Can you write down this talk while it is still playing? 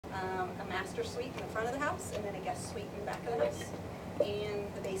master suite in the front of the house and then a guest suite in the back of the house. And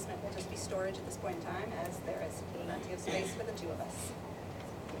the basement will just be storage at this point in time, as there is plenty of space for the two of us.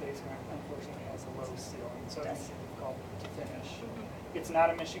 The basement unfortunately has a low ceiling, so Does. it's difficult to finish. It's not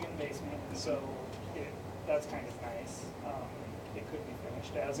a Michigan basement, so that's kind of nice. It could be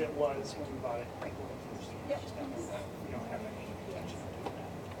finished as it was when we bought it. I think when we first finished it. We don't have any intention of doing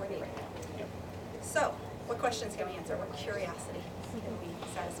that. Ready right now. Yep. So, what questions can we answer? What curiosity can we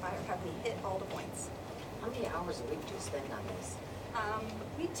satisfy, or have we hit all the points? How many hours a week do you spend on this?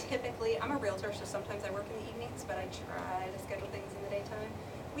 We typically, I'm a realtor, so sometimes I work in the evenings, but I try to schedule things in the daytime.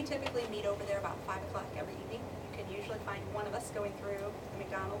 We typically meet over there about 5 o'clock every evening. You can usually find one of us going through the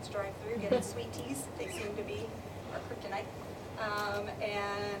McDonald's drive-thru, getting sweet teas. They seem to be our kryptonite.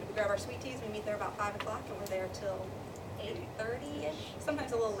 And we grab our sweet teas, we meet there about 5 o'clock, and we're there till 8:30-ish,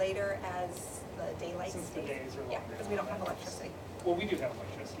 sometimes a little later as the daylight Since the stays. days are Yeah, longer. because we don't have electricity. Well, we do have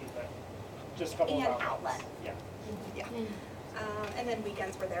electricity, but just a couple of And outlets. outlet. Yeah. Yeah. And then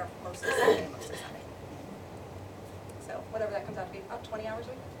weekends we're there most of Saturday, most of Sunday. So whatever that comes out to be, about 20 hours a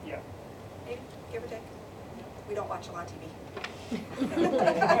week, Yeah. maybe, give or take. We don't watch a lot of TV.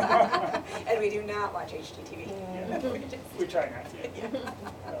 And we do not watch HGTV. Yeah. We just- We try not to.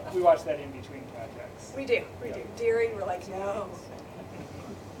 Yeah. We watch that in between projects. We do. Yeah. During, we're like, no.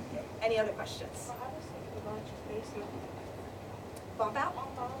 Yeah. Any other questions? Well, I was thinking about your basement. Bump out?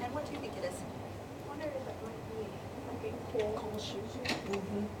 Bump out. And what do you think it is? I wondered if it might be like a coal chute.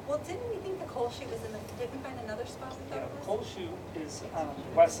 Well, didn't we think the coal chute was in the, didn't we find another spot we Yeah, thought the it coal was? chute is on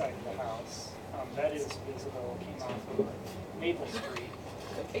the west side of the house. That is visible, came off of Maple Street.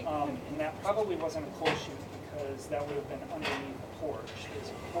 And that probably wasn't a coal chute because that would have been underneath the porch. There's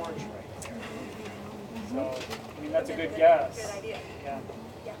a porch right there. So, I mean, that's a good guess. Good idea. Yeah.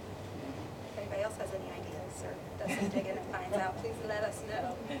 Yeah. If anybody else has any ideas or does some digging and finds out, please let us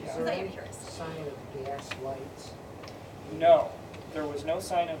know. Is Because there I am any curious. sign of gas lights? No, there was no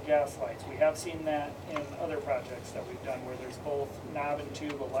sign of gas lights. We have seen that in other projects that we've done where there's both knob and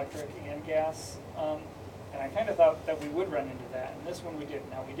tube electric and gas. And I kind of thought that we would run into that, and this one we did.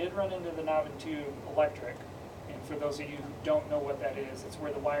 Now, we did run into the knob and tube electric, and for those of you who don't know what that is, it's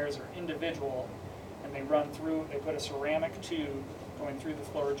where the wires are individual, and they run through, they put a ceramic tube going through the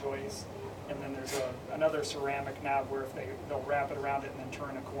floor joist, and then there's another ceramic knob where if they'll wrap it around it and then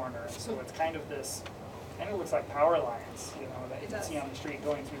turn a corner. And so it's kind of this, kind of looks like power lines, you know, that you can see on the street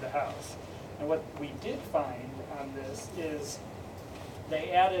going through the house. And what we did find on this is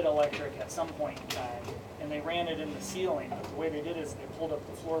they added electric at some point in time, and they ran it in the ceiling. But the way they did is they pulled up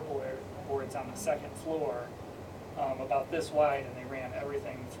the floorboards on the second floor, about this wide, and they ran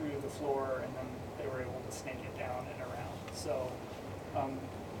everything through the floor, and then they were able to snake it down and around. So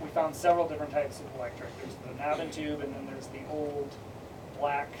we found several different types of electric. There's the knob and tube, and then there's the old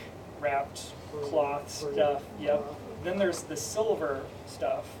black wrapped cloth stuff. Yep. Then there's the silver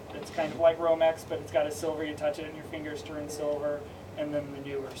stuff. It's kind of like Romex, but it's got a silver. You touch it and your fingers turn silver. And then the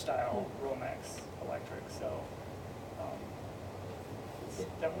newer style Romex electric. So it's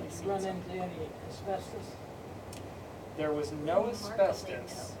definitely seen Run some. into any asbestos? There was no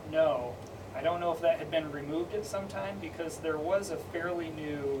asbestos. No. I don't know if that had been removed at some time because there was a fairly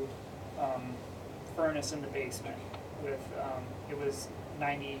new furnace in the basement with, it was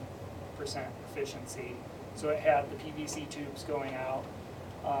 90% efficiency. So it had the PVC tubes going out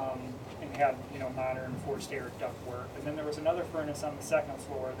and had, you know, modern forced air ductwork. And then there was another furnace on the second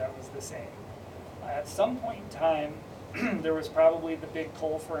floor that was the same. At some point in time, there was probably the big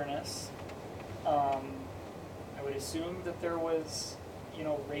coal furnace. I would assume that there was, you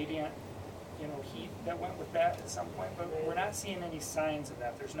know, radiant, you know, heat that went with that at some point, but we're not seeing any signs of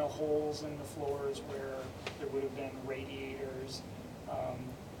that. There's no holes in the floors where there would have been radiators.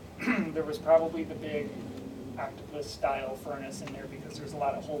 There was probably the big octopus style furnace in there because there's a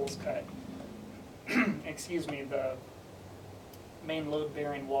lot of holes cut. Excuse me, the main load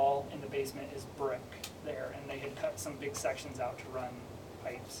bearing wall in the basement is brick there, and they had cut some big sections out to run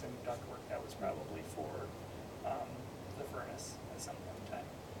pipes and ductwork. That was probably for the furnace at some point in time.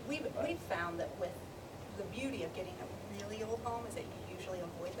 We've found that with the beauty of getting a really old home is that you usually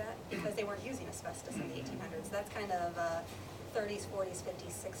avoid that because they weren't using asbestos in the 1800s. That's kind of a 30s, 40s,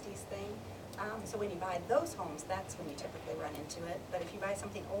 50s, 60s thing. So when you buy those homes, that's when you typically run into it. But if you buy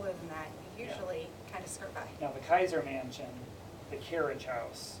something older than that, you usually kind of skirt by. Now, the Kaiser Mansion, the carriage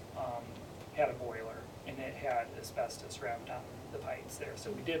house, had a boiler, and it had asbestos wrapped on the pipes there. So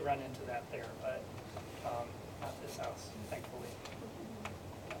we did run into that there, but not this house, thankfully.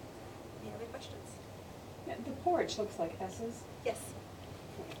 Any other questions? Yeah, the porch looks like S's. Yes.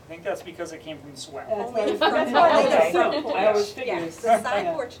 I think that's because it came from SWEM. That's Only what I was- from that's what I the assumed. front I always porch. figured. Yeah, the side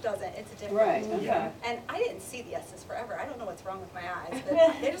porch doesn't, it's a different. Right, Yeah. okay. And I didn't see the S's forever, I don't know what's wrong with my eyes,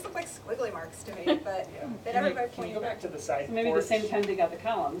 but they just look like squiggly marks to me, but Yeah. then Can you- everybody Can you pointed go back out. to the side So maybe the porch? same time they got the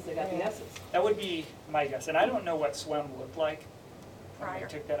columns, they got the Yeah. S's. That would be my guess, and I don't know what SWEM looked like when Prior.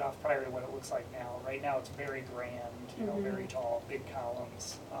 they took that off prior to what it looks like now. Right now, it's very grand, you know, very tall, big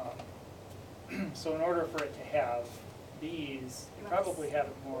columns. So in order for it to have these, you probably have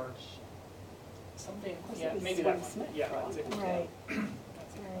it more, something, Was it yeah, the maybe that SWEM one, Smith yeah, column? that's it, yeah. Right.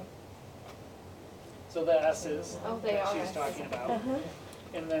 That's it. Right. So the S's Oh, they that are she's S's. talking about.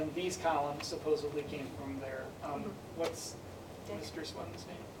 And then these columns supposedly came from there. What's Dick. Mr. Swem's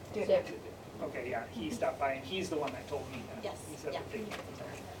name? Dick. Okay, yeah, he stopped by and he's the one that told me that. Yes, He said yeah. that they came from there.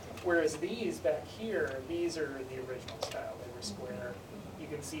 Whereas these back here, these are the original style, they were square. You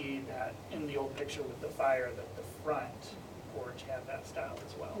can see that in the old picture with the fire, that the front porch had that style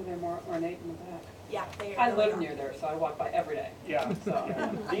as well. And they're more ornate in the back. Yeah, they I really live are. near there, so I walk by every day. Yeah, So-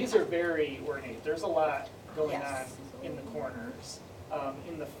 yeah. These are very ornate, there's a lot going on Yes. in the corners.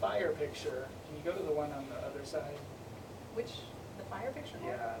 In the fire picture, can you go to the one on the other side? Which, the fire picture? one?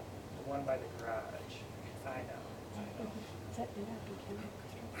 Yeah, the one by the garage. I know. Is that in our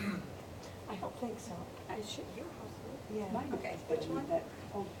Buchanan? I don't think so. I should, your house, Yeah. mine Okay, is, but which in one? that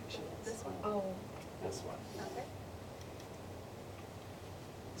old picture. This one? Oh, This one. Okay.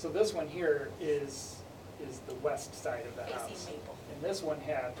 So this one here is the west side of the AC house. maple. And this one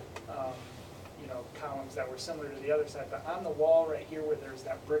had, you know, columns that were similar to the other side, but on the wall right here where there's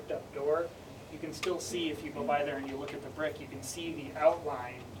that bricked up door, you can still see, if you go by there and you look at the brick, you can see the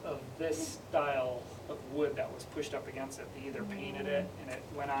outline of this style of wood that was pushed up against it. They either painted it and it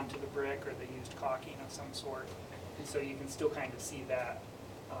went onto the brick, or they used caulking of some sort. And so you can still kind of see that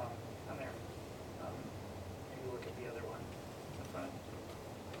on there. Maybe look at the other one in the front.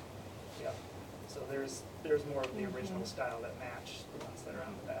 Yep. So there's more of the original style that match the ones that are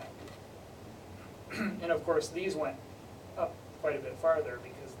on the back. And of course, these went up quite a bit farther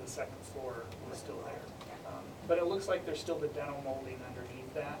because the second floor was still there. But it looks like there's still the dental molding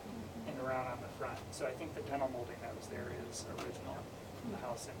underneath that and around on the front. So I think the dental molding that was there is original from the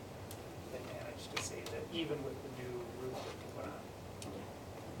house, and they managed to save it, even with the new roof that they put on.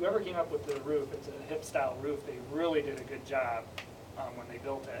 Whoever came up with the roof, it's a hip style roof, they really did a good job when they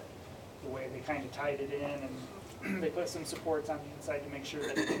built it. The way they kind of tied it in, and they put some supports on the inside to make sure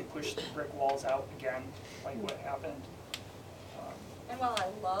that it didn't push the brick walls out again, like what happened. And while I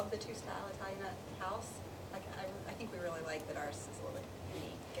love the two-style Italian house, like, I think we really like that ours is a little bit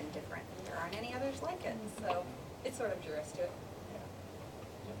unique and different, and there aren't any others like it, so it sort of drew us to it.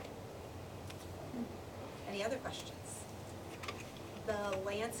 Any other questions? The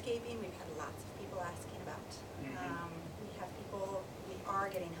landscaping, we've had lots of people asking about. We have people, we are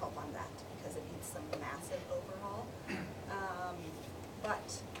getting help on that because it needs some massive overhaul.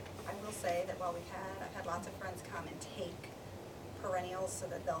 But I will say that while I've had lots of friends come and take perennials so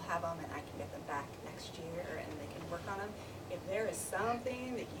that they'll have them and I can get them back next year and they can work on them. If there is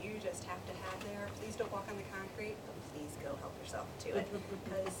something that you just have to have there, please don't walk on the concrete, but please go help yourself to it.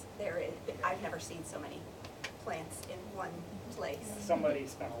 Because I've never seen so many plants in one place. Somebody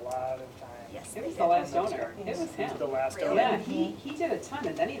spent a lot of time. Yes, It they was did. the last on those owner. gardens. It was him. The last Really? owner. Yeah, he did a ton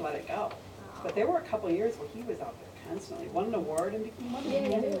and then he let it go. But there were a couple of years where he was out there constantly. Won an award and became one of Yeah, he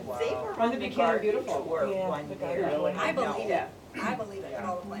them. did. Wow. They were On the on the Buchanan garden Beautiful. tour Yeah, one the year. garden Really? I believe it. Yeah. I believe it, Yeah. in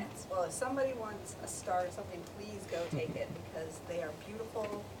all the plants. Well, if somebody wants a star or something, please go take it because they are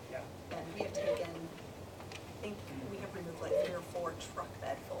beautiful. Yeah. And we have taken, I think we have removed like 3 or 4 truck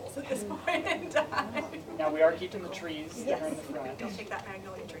bedfuls at this point in time. Now, we are keeping the trees that Yes, are in the front. don't take that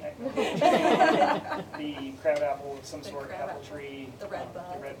magnolia tree. The crabapple of some The sort, crabapple, apple tree. the red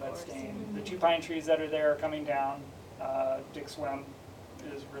bud, The red of bud course. stain. The 2 pine trees that are there are coming down. Dick Swem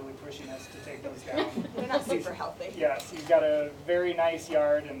is really pushing us to take those down. They're not super healthy. Yes, he's got a very nice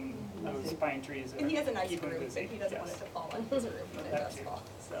yard, and those pine trees And he has a nice keep him roof, busy. and he doesn't want it Yes. to fall on his roof when it That does too. fall.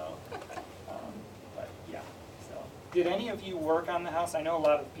 So, but yeah, so. Did any of you work on the house? I know a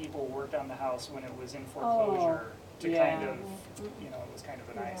lot of people worked on the house when it was in foreclosure to kind yeah. of, you know, it was kind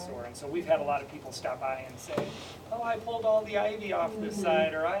of an eyesore. And so we've had a lot of people stop by and say, oh, I pulled all the ivy off this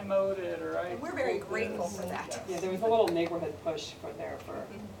side, or I mowed it, or I. And we're very pulled grateful this." for that. Yes. Yeah, there was a little neighborhood push for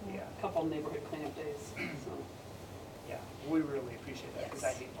Yeah, a couple neighborhood cleanup days, so. yeah, we really appreciate that, because I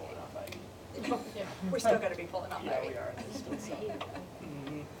Yes. hate pulling off ivy. We're still gonna be pulling off Yeah, ivy. we are, there's still some.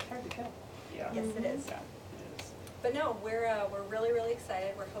 Mhm. It's hard to kill. Yeah. Yes, it is. Yeah, it is. But no, we're really, really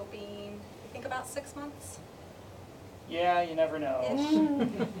excited. We're hoping, I think about 6 months. Yeah, you never know.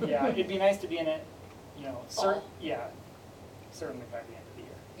 Yeah, it'd be nice to be in it, you know, Fall. yeah, certainly by the end of the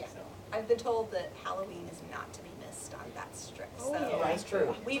year. I've been told that Halloween is not to be missed on that strip, so. Oh, yeah. That's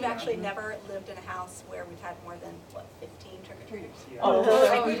true. We've actually never lived in a house where we've had more than, 15 trick-or-treaters? Yeah.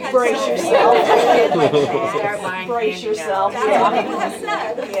 Like, we've had Brace so many. yourself. Start buying Brace candy now. yourself. That's Yeah. what people have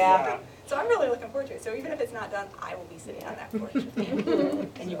said. Yeah. So I'm really looking forward to it. So even if it's not done, I will be sitting on that porch with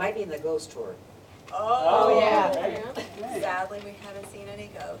you. And you might be in the ghost tour. Oh, yeah. Right. Right. Sadly, we haven't seen any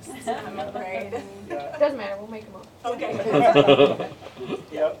ghosts, I'm afraid. Yeah. Doesn't matter, we'll make them up. Okay.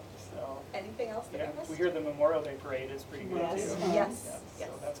 Yep, so, Anything else that yeah, we missed? we hear the Memorial Day Parade is pretty good too. Yes. Yeah, Yes, so yes.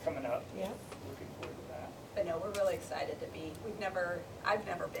 that's coming up. Yeah. Looking forward to that. But no, we're really excited to be, I've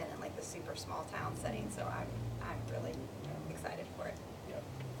never been in like the super small town setting, so I'm really excited for it. Yep.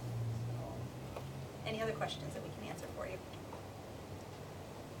 Any other questions that we can answer for you?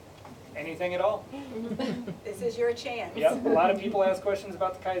 Anything at all? This is your chance. Yep, a lot of people ask questions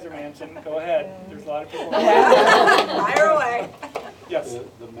about the Kaiser Mansion. Go ahead. There's a lot of people. Fire away. Yes.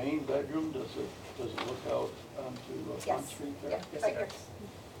 The main bedroom, does it look out onto Front Yes. Street there? Yep. Yes, Right it here. does.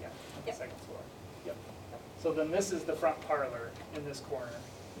 Yeah, on the Yep. second floor. Yep. So then this is the front parlor in this corner,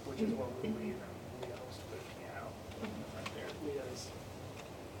 which is what we leave, and Leah hopes to put a piano in the front there.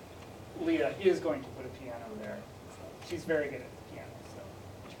 Leah is going to put a piano there. So she's very good at the piano, so.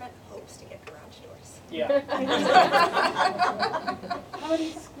 Trent hopes to get garage doors. Yeah. How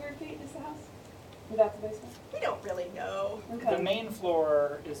many square feet is the house without the basement? We don't really know. Okay. The main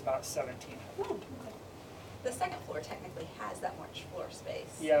floor is about 17. Oh, okay. The second floor technically has that much floor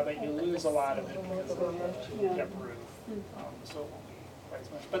space. Yeah, but you lose a lot of it because of the Yeah. hip roof, so it won't be quite as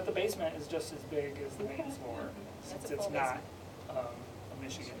much. But the basement is just as big as the main Okay. floor, It's since a it's full not basement. a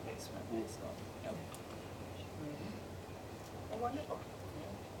Michigan basement, Nice. so. Yep. Well, wonderful.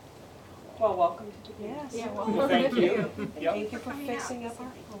 Well, welcome to Buchanan. Yes. Yeah, Well, thank you. Yep. Thank you for Coming out. fixing up our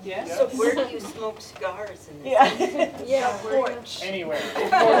home. Yeah. So where do you smoke cigars in this? Yeah. Yeah. The porch. Anyway.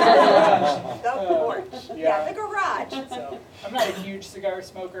 The porch. Yeah, Yeah. the garage. So, I'm not a huge cigar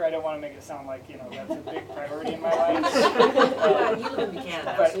smoker. I don't want to make it sound like, that's a big priority in my life. Well, you live in Buchanan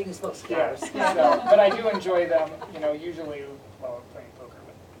now, so you can smoke Yeah, cigars. so, but I do enjoy them, usually while playing poker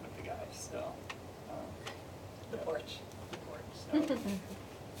with the guys, so. The porch. The porch, so.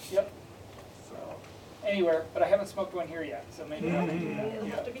 Yep. So, anywhere, but I haven't smoked one here yet, so maybe I'll do that. It'll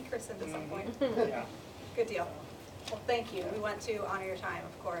Yeah. have to be christened at some point. Yeah. Good deal. Well, thank you. We want to honor your time,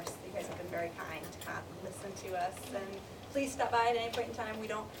 of course. You guys have been very kind to come and listen to us. And please stop by at any point in time. We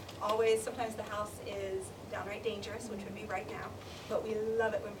don't always, sometimes the house is downright dangerous, which would be right now. But we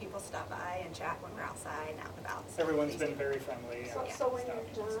love it when people stop by and chat when we're outside and out and about. So Everyone's please been do. very friendly. So when stuff.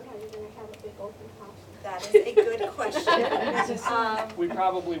 you're done, are you gonna have a big open house? That is a good question. We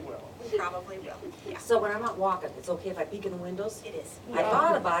probably will. We probably will, yeah. So when I'm out walking, it's okay if I peek in the windows? It is. I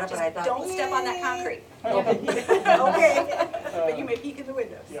thought about it, but I Just thought. don't step on that concrete. Oh. Okay, but you may peek in the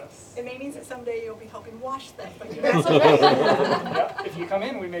windows. Yes. It may mean that someday you'll be helping wash them, but Yeah. that's okay. Yep, if you come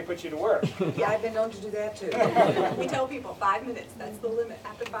in, we may put you to work. Yeah, I've been known to do that too. We tell people 5 minutes, that's the limit.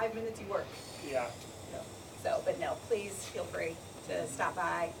 After 5 minutes, you work. Yeah, yeah. So, but no, please feel free to stop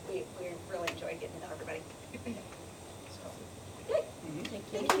by. We really enjoyed getting to know everybody. So, Okay.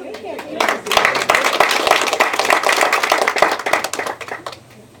 mhm.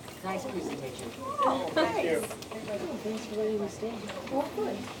 Nice presentation. Oh, Thank you. Thanks for letting me stay. Oh,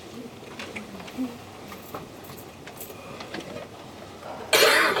 good.